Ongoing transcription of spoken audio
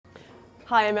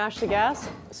Hi, I'm Ashleigh Gass,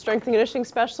 strength and conditioning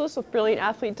specialist with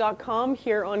BrilliantAthlete.com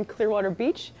here on Clearwater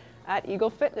Beach at Eagle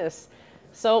Fitness.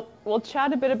 So we'll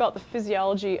chat a bit about the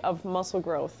physiology of muscle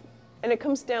growth, and it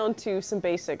comes down to some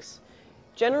basics.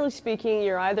 Generally speaking,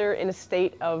 you're either in a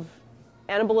state of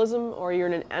anabolism, or you're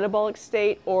in an anabolic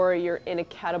state, or you're in a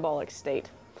catabolic state.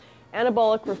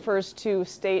 Anabolic refers to a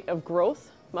state of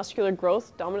growth, muscular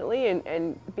growth dominantly,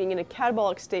 and being in a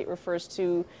catabolic state refers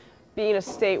to being in a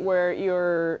state where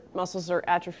your muscles are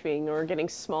atrophying or getting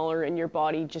smaller and your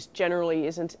body just generally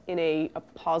isn't in a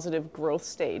positive growth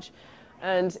stage.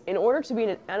 And in order to be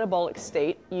in an anabolic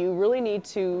state, you really need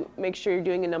to make sure you're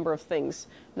doing a number of things.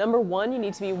 Number one, you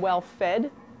need to be well fed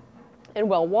and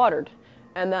well watered.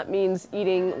 And that means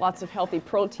eating lots of healthy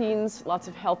proteins, lots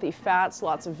of healthy fats,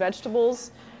 lots of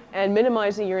vegetables, and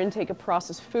minimizing your intake of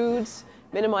processed foods,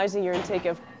 minimizing your intake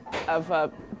of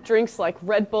drinks like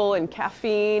Red Bull and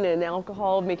caffeine and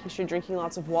alcohol, making sure you're drinking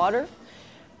lots of water.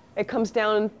 It comes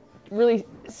down, really,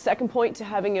 second point, to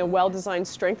having a well-designed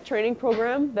strength training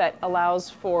program that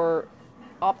allows for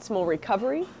optimal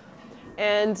recovery.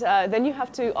 And then you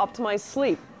have to optimize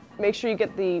sleep. Make sure you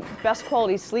get the best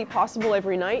quality sleep possible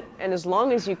every night, and as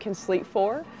long as you can sleep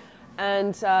for,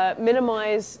 and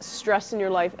minimize stress in your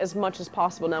life as much as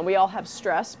possible. Now, we all have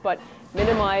stress, but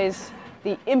minimize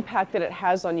the impact that it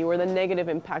has on you, or the negative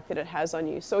impact that it has on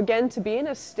you. So again, to be in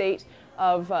a state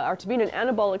of, or to be in an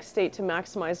anabolic state to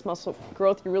maximize muscle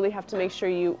growth, you really have to make sure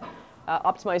you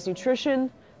optimize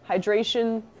nutrition,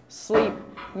 hydration, sleep,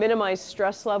 minimize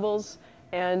stress levels,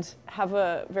 and have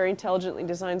a very intelligently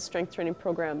designed strength training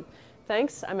program.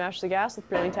 Thanks, I'm Ashleigh Gass with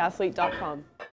BrilliantAthlete.com.